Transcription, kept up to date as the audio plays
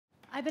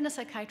I've been a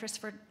psychiatrist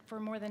for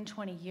more than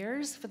 20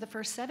 years. For the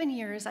first 7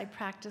 years, I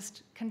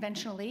practiced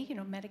conventionally,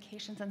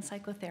 medications and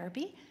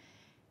psychotherapy.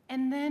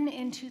 And then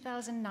in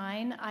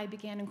 2009, I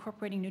began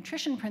incorporating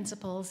nutrition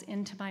principles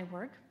into my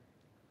work.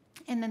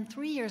 And then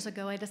 3 years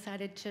ago, I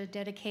decided to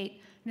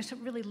dedicate, to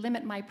really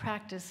limit my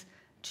practice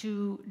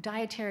to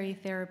dietary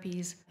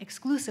therapies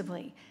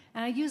exclusively.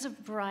 And I use a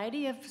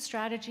variety of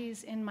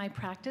strategies in my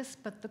practice,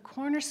 but the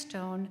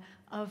cornerstone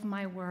of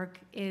my work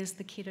is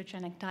the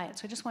ketogenic diet.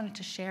 So I just wanted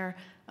to share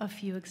a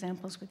few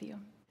examples with you.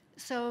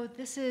 So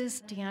this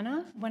is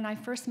Deanna. When I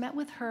first met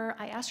with her,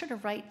 I asked her to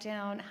write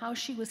down how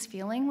she was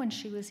feeling when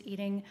she was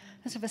eating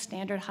sort of a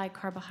standard high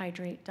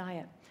carbohydrate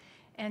diet.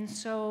 And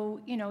so,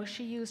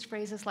 she used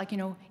phrases like,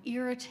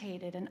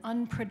 irritated and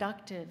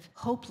unproductive,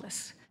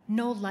 hopeless,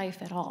 no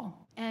life at all.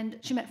 And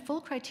she met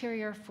full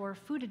criteria for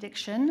food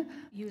addiction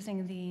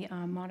using the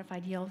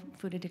modified Yale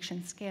food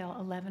addiction scale,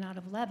 11 out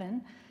of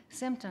 11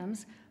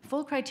 symptoms,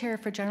 full criteria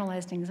for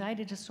generalized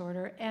anxiety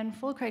disorder, and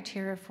full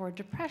criteria for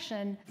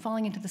depression,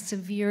 falling into the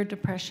severe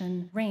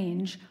depression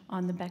range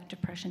on the Beck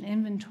Depression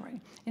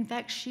Inventory. In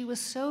fact, she was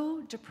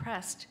so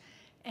depressed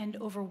and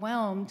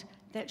overwhelmed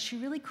that she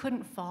really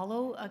couldn't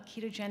follow a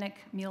ketogenic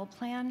meal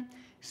plan.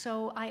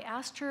 So I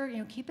asked her,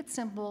 keep it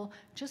simple,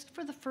 just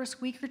for the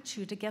first week or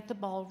two to get the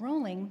ball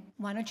rolling.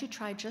 Why don't you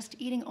try just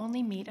eating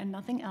only meat and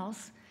nothing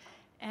else,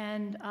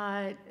 and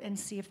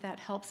see if that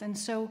helps. And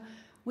so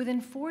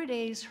within 4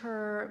 days,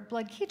 her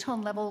blood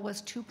ketone level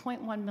was 2.1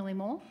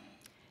 millimole.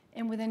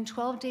 And within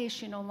 12 days,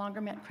 she no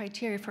longer met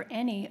criteria for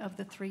any of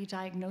the 3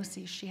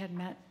 diagnoses she had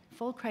met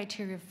full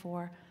criteria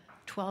for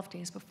 12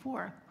 days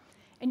before.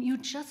 And you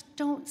just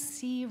don't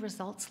see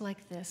results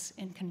like this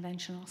in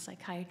conventional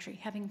psychiatry.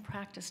 Having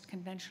practiced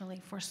conventionally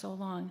for so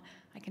long,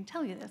 I can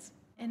tell you this.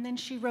 And then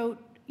she wrote,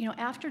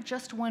 after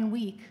just 1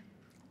 week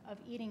of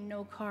eating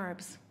no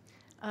carbs,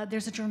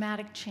 there's a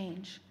dramatic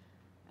change.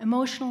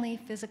 Emotionally,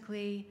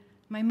 physically,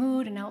 my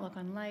mood and outlook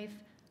on life,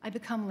 I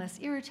become less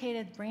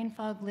irritated, brain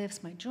fog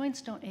lifts, my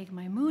joints don't ache,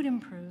 my mood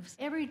improves.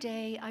 Every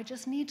day, I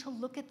just need to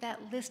look at that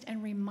list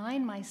and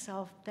remind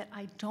myself that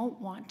I don't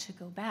want to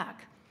go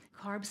back.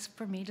 Carbs,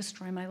 for me,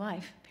 destroy my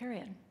life,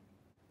 period.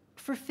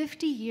 For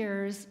 50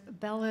 years,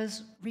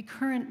 Bella's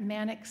recurrent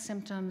manic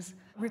symptoms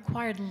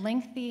required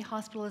lengthy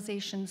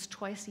hospitalizations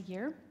twice a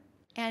year.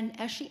 And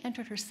as she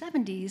entered her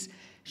 70s,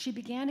 she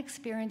began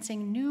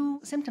experiencing new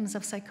symptoms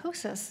of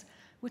psychosis,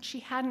 which she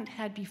hadn't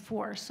had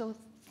before. So,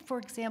 for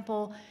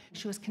example,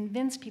 she was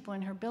convinced people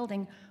in her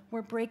building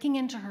were breaking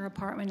into her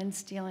apartment and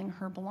stealing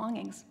her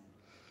belongings.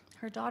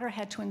 Her daughter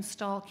had to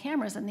install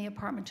cameras in the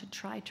apartment to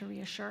try to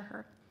reassure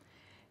her.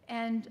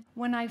 And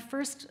when I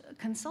first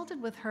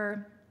consulted with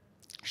her,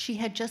 she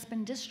had just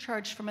been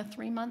discharged from a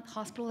 3-month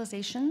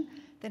hospitalization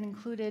that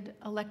included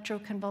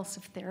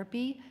electroconvulsive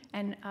therapy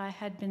and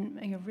had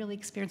been really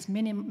experienced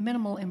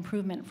minimal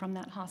improvement from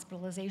that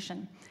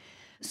hospitalization.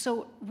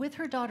 So with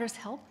her daughter's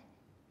help,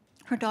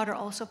 her daughter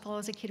also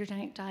follows a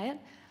ketogenic diet.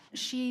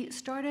 She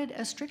started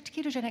a strict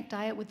ketogenic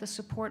diet with the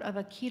support of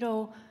a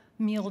keto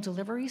meal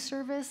delivery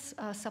service,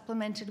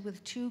 supplemented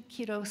with 2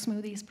 keto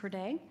smoothies per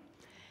day.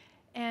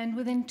 And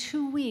within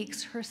 2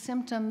 weeks, her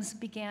symptoms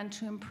began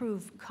to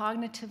improve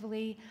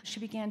cognitively. She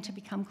began to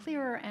become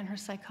clearer, and her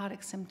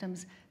psychotic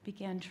symptoms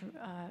began to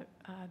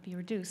be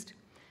reduced.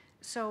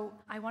 So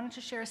I wanted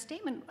to share a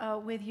statement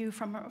with you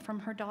from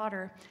her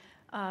daughter,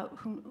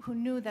 who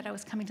knew that I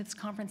was coming to this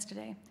conference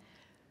today.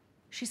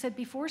 She said,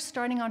 before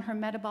starting on her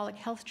metabolic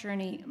health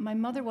journey, my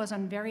mother was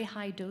on very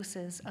high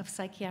doses of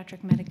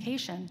psychiatric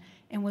medication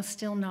and was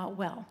still not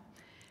well.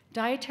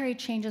 Dietary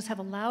changes have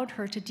allowed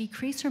her to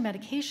decrease her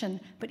medication,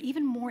 but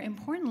even more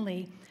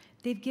importantly,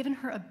 they've given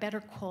her a better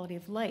quality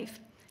of life.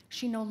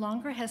 She no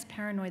longer has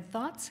paranoid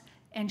thoughts,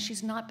 and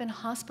she's not been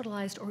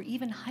hospitalized or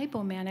even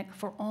hypomanic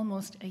for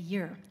almost a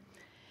year.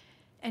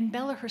 And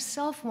Bella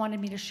herself wanted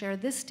me to share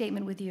this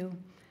statement with you.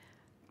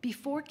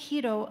 Before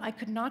keto, I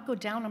could not go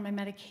down on my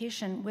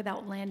medication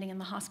without landing in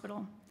the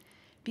hospital.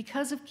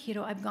 Because of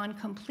keto, I've gone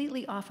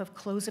completely off of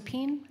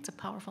clozapine, it's a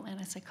powerful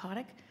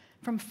antipsychotic,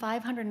 from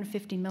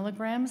 550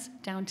 milligrams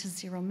down to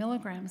 0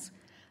 milligrams.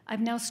 I've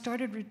now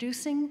started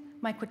reducing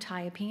my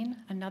quetiapine,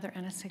 another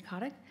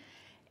antipsychotic,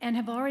 and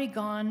have already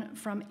gone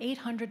from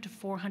 800 to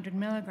 400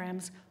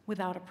 milligrams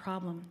without a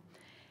problem.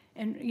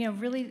 And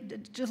really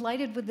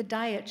delighted with the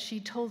diet, she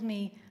told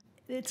me,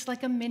 it's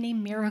like a mini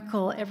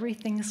miracle,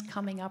 everything's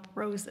coming up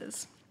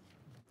roses.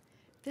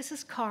 This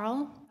is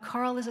Carl.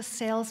 Carl is a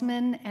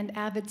salesman and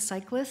avid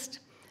cyclist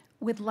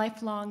with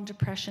lifelong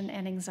depression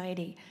and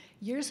anxiety.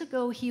 Years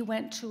ago, he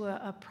went to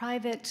a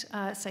private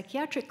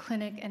psychiatric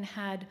clinic and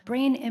had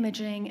brain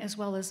imaging as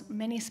well as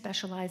many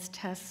specialized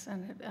tests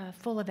and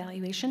full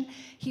evaluation.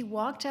 He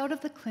walked out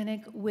of the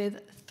clinic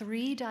with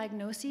 3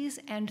 diagnoses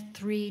and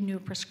 3 new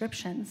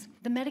prescriptions.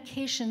 The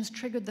medications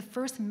triggered the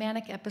first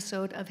manic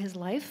episode of his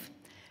life,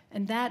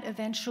 and that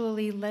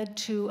eventually led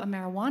to a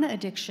marijuana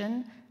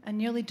addiction and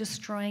nearly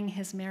destroying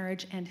his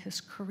marriage and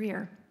his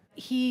career.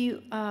 He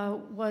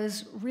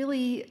was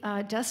really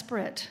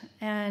desperate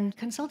and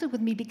consulted with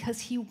me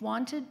because he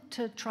wanted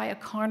to try a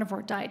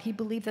carnivore diet. He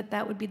believed that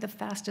that would be the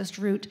fastest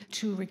route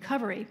to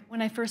recovery.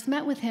 When I first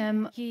met with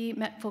him, he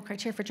met full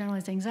criteria for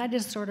generalized anxiety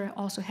disorder,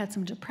 also had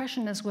some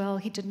depression as well.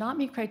 He did not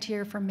meet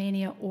criteria for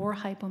mania or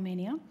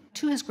hypomania.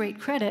 To his great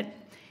credit,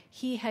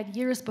 he had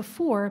years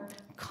before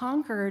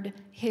conquered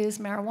his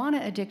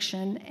marijuana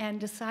addiction and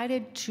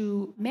decided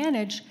to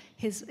manage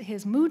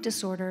his mood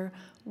disorder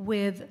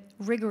with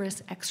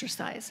rigorous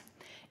exercise.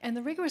 And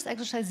the rigorous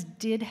exercise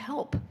did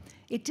help.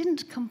 It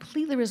didn't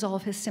completely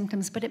resolve his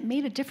symptoms, but it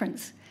made a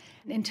difference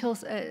until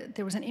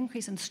there was an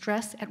increase in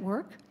stress at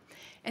work.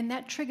 And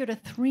that triggered a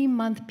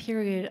 3-month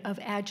period of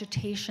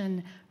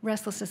agitation,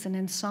 restlessness, and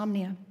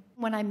insomnia.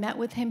 When I met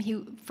with him,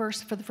 for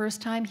the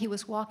first time, he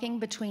was walking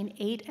between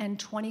 8 and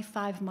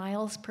 25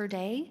 miles per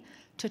day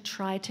to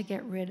try to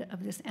get rid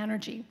of this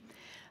energy.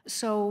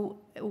 So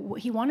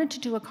he wanted to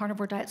do a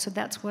carnivore diet, so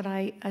that's what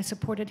I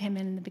supported him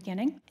in the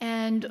beginning.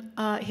 And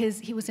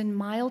he was in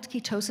mild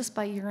ketosis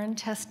by urine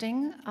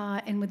testing,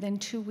 and within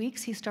 2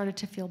 weeks, he started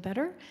to feel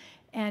better.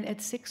 And at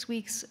 6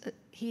 weeks,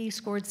 he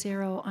scored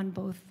 0 on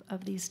both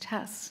of these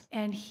tests.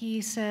 And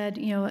he said,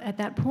 at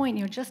that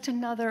point, just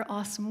another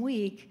awesome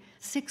week,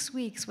 6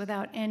 weeks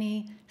without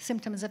any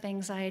symptoms of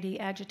anxiety,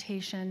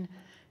 agitation,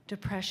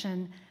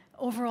 depression.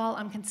 Overall,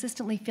 I'm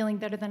consistently feeling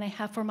better than I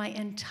have for my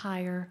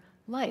entire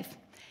life.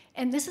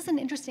 And this is an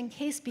interesting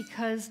case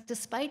because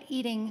despite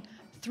eating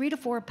 3 to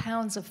 4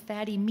 pounds of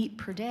fatty meat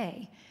per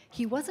day,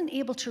 he wasn't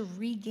able to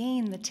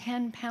regain the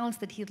 10 pounds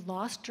that he'd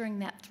lost during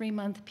that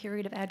 3-month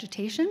period of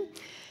agitation.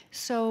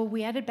 So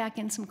we added back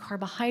in some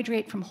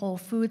carbohydrate from whole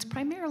foods,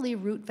 primarily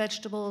root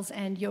vegetables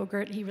and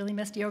yogurt. He really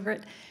missed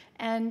yogurt.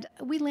 And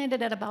we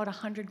landed at about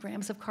 100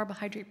 grams of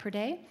carbohydrate per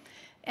day.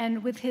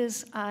 And with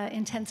his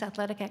intense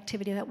athletic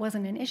activity, that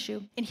wasn't an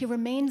issue. And he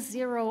remained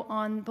 0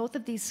 on both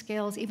of these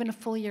scales even a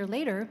full year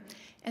later.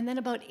 And then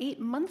about 8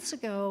 months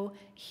ago,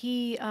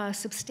 he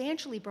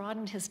substantially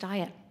broadened his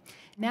diet.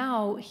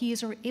 Now he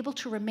is able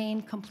to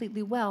remain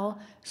completely well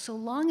so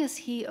long as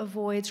he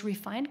avoids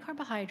refined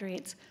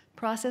carbohydrates,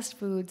 processed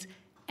foods,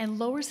 and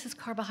lowers his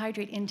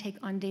carbohydrate intake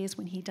on days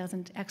when he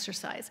doesn't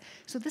exercise.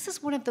 So this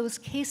is one of those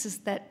cases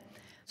that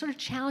sort of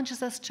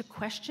challenges us to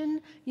question,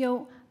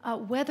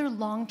 whether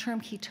long-term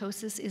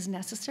ketosis is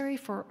necessary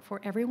for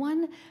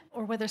everyone,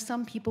 or whether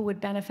some people would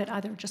benefit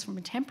either just from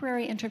a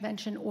temporary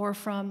intervention or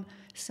from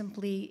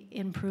simply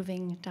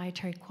improving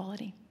dietary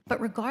quality. But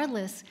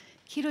regardless,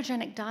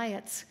 ketogenic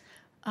diets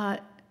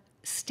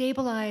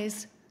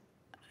stabilize,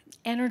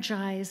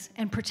 energize,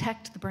 and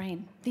protect the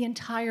brain, the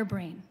entire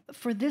brain.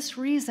 For this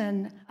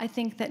reason, I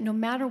think that no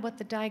matter what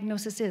the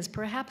diagnosis is,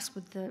 perhaps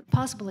with the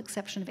possible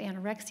exception of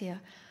anorexia,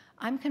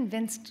 I'm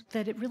convinced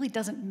that it really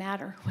doesn't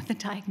matter what the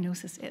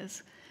diagnosis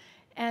is,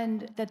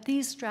 and that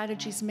these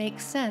strategies make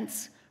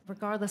sense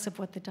regardless of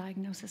what the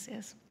diagnosis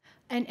is.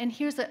 And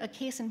here's a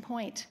case in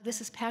point.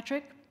 This is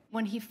Patrick.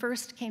 When he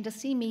first came to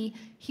see me,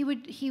 he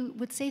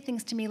would say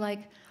things to me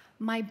like,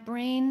 my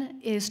brain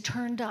is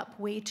turned up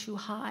way too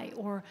high,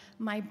 or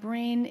my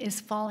brain is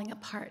falling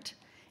apart.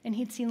 And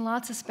he'd seen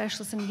lots of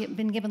specialists and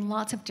been given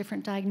lots of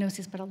different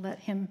diagnoses, but I'll let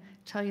him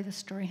tell you the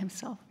story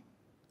himself.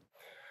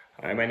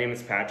 Hi, my name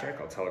is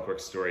Patrick. I'll tell a quick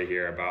story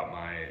here about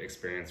my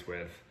experience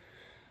with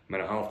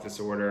mental health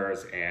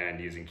disorders and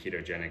using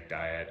ketogenic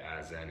diet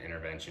as an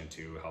intervention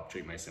to help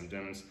treat my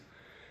symptoms.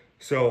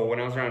 So when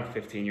I was around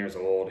 15 years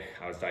old,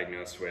 I was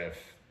diagnosed with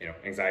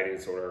anxiety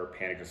disorder,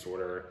 panic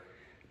disorder,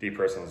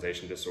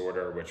 depersonalization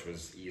disorder, which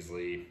was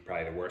easily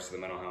probably the worst of the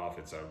mental health.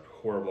 It's a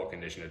horrible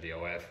condition to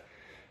deal with.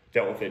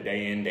 Dealt with it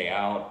day in, day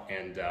out,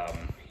 and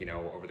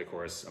over the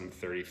course, I'm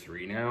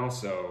 33 now,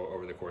 so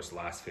over the course of the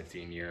last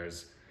 15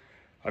 years,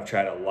 I've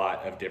tried a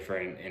lot of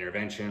different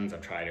interventions.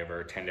 I've tried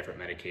over 10 different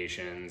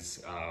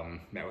medications,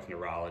 met with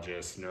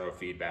neurologists,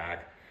 neurofeedback,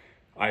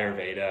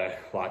 Ayurveda,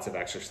 lots of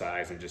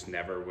exercise, and just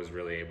never was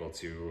really able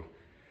to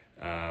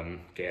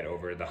get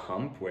over the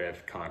hump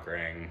with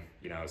conquering,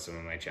 some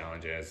of my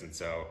challenges. And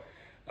so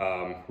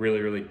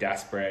really, really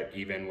desperate,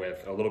 even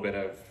with a little bit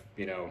of,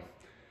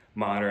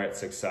 moderate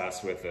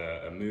success with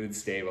a mood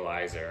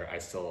stabilizer. I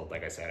still,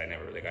 like I said, I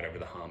never really got over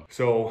the hump.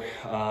 So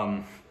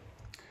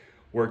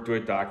worked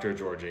with Dr.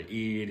 Georgia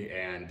Eid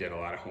and did a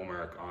lot of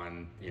homework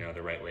on,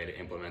 the right way to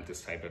implement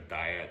this type of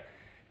diet.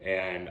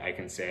 And I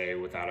can say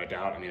without a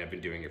doubt, I've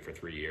been doing it for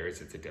 3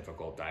 years. It's a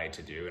difficult diet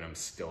to do, and I'm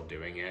still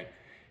doing it.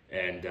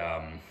 And,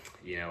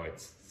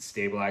 it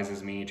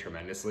stabilizes me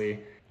tremendously.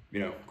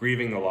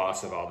 Grieving the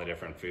loss of all the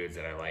different foods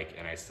that I like,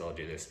 and I still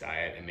do this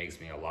diet, it makes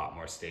me a lot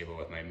more stable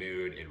with my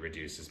mood. It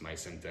reduces my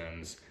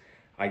symptoms.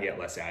 I get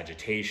less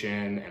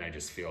agitation, and I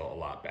just feel a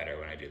lot better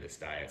when I do this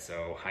diet.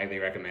 So highly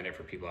recommend it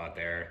for people out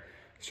there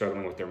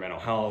struggling with their mental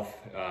health,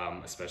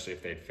 especially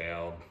if they'd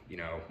failed,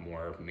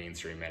 more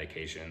mainstream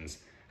medications.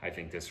 I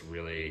think this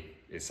really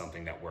is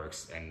something that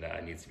works and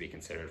needs to be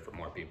considered for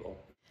more people.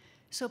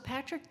 So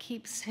Patrick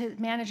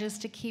manages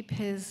to keep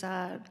his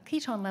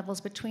ketone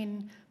levels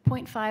between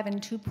 0.5 and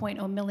 2.0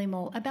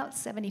 millimole about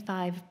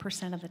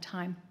 75% of the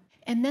time.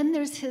 And then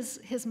there's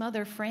his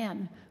mother,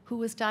 Fran, who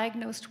was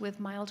diagnosed with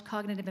mild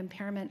cognitive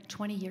impairment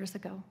 20 years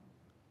ago.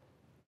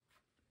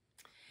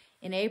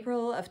 In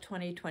April of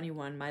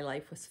 2021, my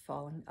life was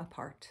falling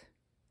apart.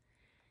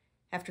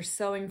 After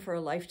sewing for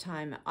a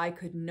lifetime, I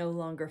could no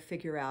longer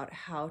figure out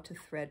how to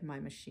thread my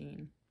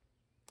machine.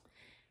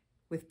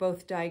 With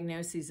both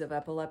diagnoses of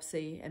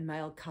epilepsy and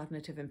mild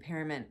cognitive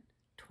impairment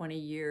 20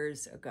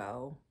 years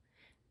ago,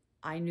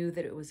 I knew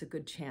that it was a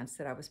good chance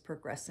that I was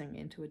progressing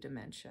into a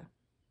dementia.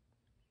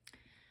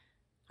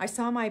 I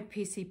saw my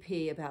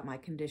PCP about my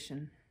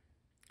condition.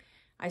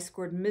 I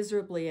scored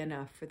miserably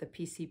enough for the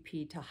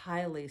PCP to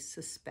highly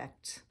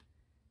suspect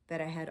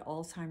that I had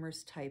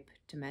Alzheimer's type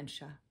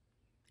dementia,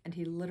 and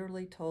he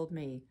literally told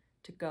me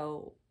to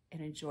go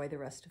and enjoy the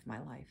rest of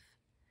my life.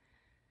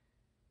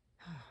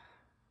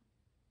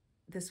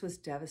 This was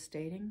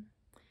devastating.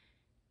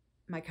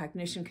 My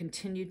cognition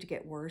continued to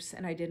get worse,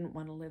 and I didn't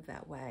want to live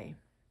that way.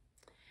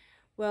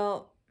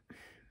 Well,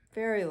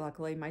 very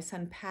luckily, my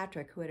son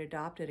Patrick, who had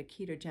adopted a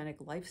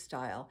ketogenic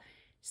lifestyle,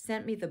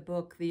 sent me the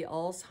book, The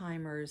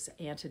Alzheimer's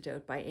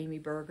Antidote by Amy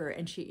Berger,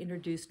 and she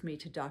introduced me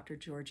to Dr.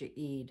 Georgia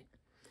Eade.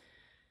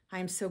 I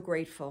am so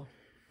grateful.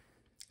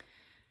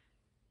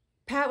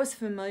 Pat was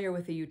familiar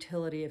with the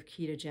utility of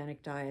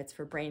ketogenic diets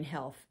for brain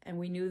health, and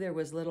we knew there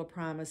was little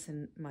promise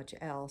in much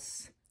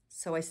else.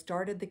 So I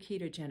started the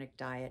ketogenic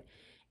diet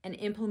and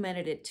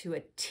implemented it to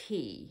a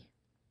T.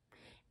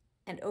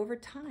 And over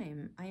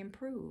time, I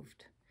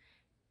improved.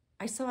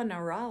 I saw a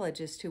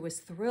neurologist who was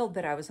thrilled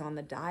that I was on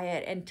the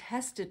diet and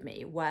tested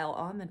me while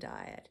on the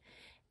diet.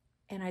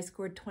 And I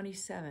scored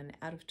 27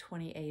 out of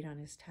 28 on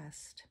his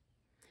test.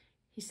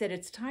 He said,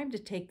 "It's time to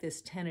take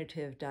this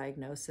tentative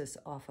diagnosis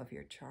off of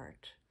your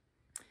chart."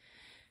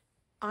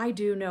 I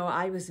do know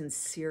I was in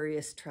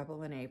serious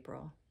trouble in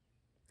April.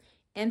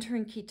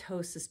 Entering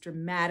ketosis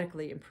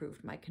dramatically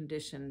improved my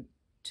condition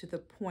to the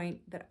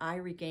point that I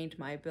regained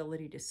my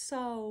ability to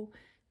sew,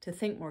 to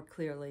think more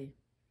clearly,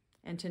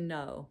 and to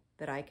know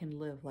that I can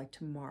live like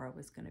tomorrow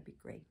is going to be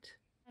great.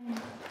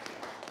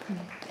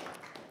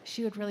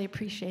 She would really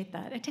appreciate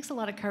that. It takes a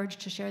lot of courage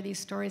to share these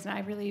stories, and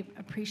I really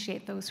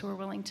appreciate those who are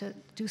willing to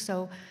do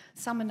so,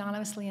 some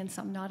anonymously and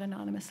some not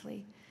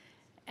anonymously.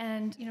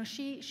 And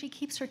she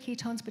keeps her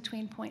ketones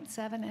between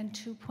 0.7 and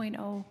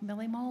 2.0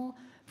 millimole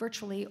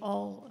virtually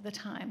all the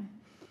time.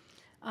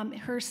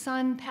 Her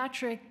son,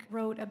 Patrick,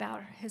 wrote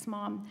about his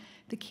mom.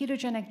 "The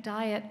ketogenic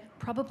diet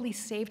probably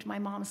saved my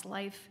mom's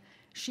life.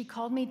 She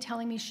called me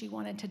telling me she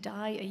wanted to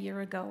die a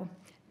year ago.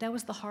 That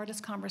was the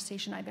hardest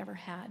conversation I've ever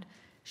had.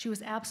 She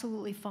was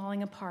absolutely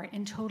falling apart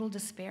in total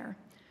despair.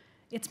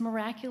 It's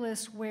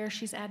miraculous where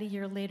she's at a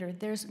year later.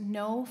 There's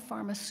no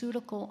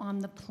pharmaceutical on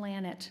the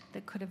planet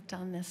that could have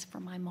done this for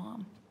my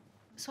mom."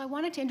 So I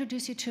wanted to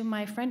introduce you to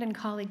my friend and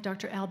colleague,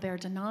 Dr.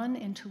 Albert Danon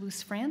in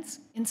Toulouse,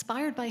 France.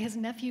 Inspired by his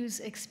nephew's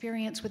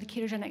experience with the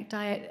ketogenic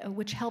diet,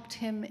 which helped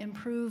him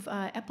improve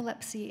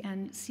epilepsy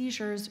and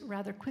seizures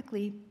rather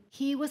quickly,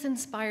 he was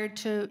inspired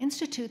to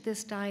institute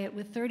this diet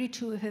with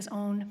 32 of his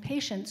own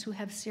patients who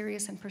have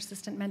serious and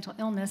persistent mental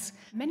illness,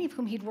 many of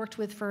whom he'd worked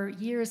with for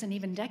years and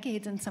even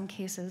decades in some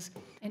cases,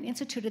 and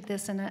instituted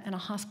this in a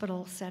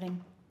hospital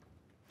setting.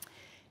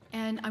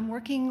 And I'm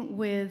working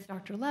with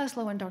Dr.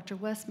 Laszlo and Dr.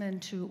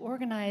 Westman to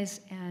organize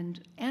and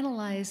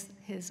analyze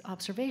his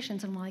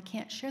observations. And while I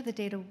can't share the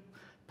data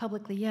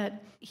publicly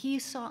yet, he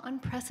saw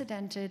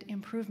unprecedented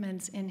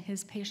improvements in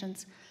his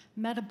patients'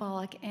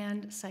 metabolic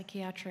and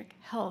psychiatric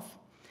health.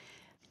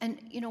 And,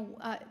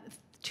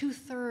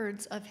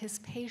 2/3 of his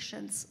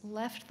patients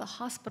left the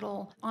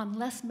hospital on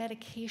less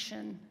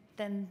medication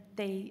than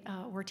they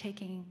were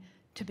taking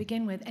to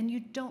begin with. And you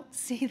don't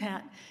see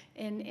that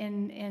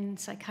in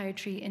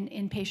psychiatry, in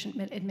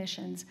inpatient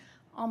admissions.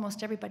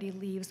 Almost everybody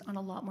leaves on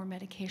a lot more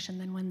medication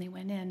than when they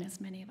went in, as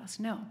many of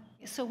us know.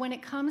 So when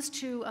it comes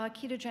to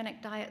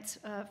ketogenic diets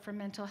for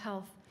mental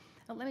health,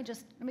 let me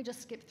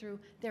just skip through.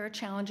 There are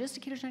challenges to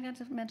ketogenic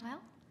diets for mental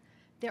health.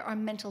 There are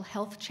mental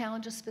health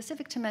challenges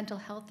specific to mental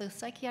health. The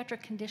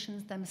psychiatric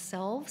conditions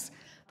themselves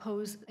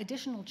pose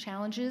additional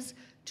challenges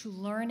to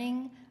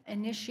learning,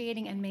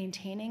 initiating, and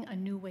maintaining a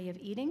new way of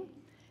eating.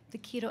 The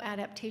keto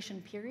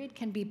adaptation period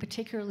can be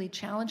particularly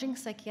challenging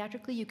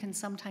psychiatrically. You can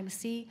sometimes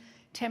see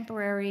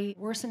temporary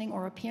worsening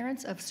or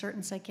appearance of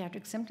certain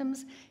psychiatric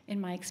symptoms.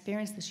 In my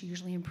experience, this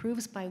usually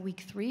improves by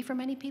week 3 for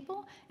many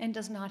people and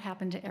does not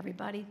happen to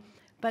everybody.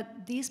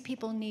 But these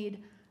people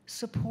need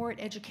support,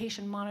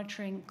 education,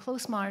 monitoring,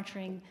 close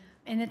monitoring,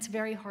 and it's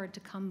very hard to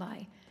come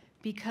by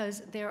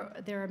because there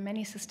are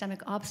many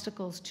systemic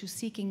obstacles to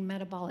seeking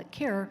metabolic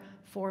care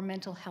for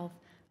mental health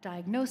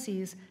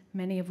diagnoses,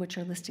 many of which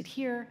are listed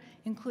here,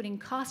 including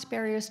cost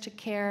barriers to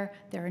care.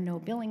 There are no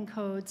billing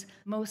codes.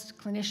 Most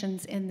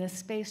clinicians in this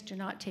space do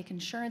not take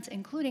insurance,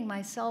 including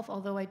myself,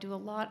 although I do a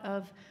lot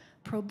of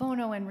pro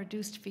bono and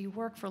reduced fee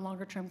work for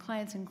longer-term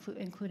clients,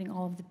 including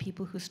all of the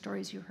people whose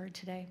stories you heard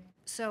today.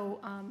 So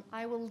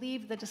I will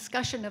leave the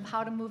discussion of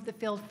how to move the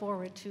field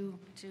forward to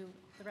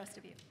the rest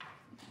of you.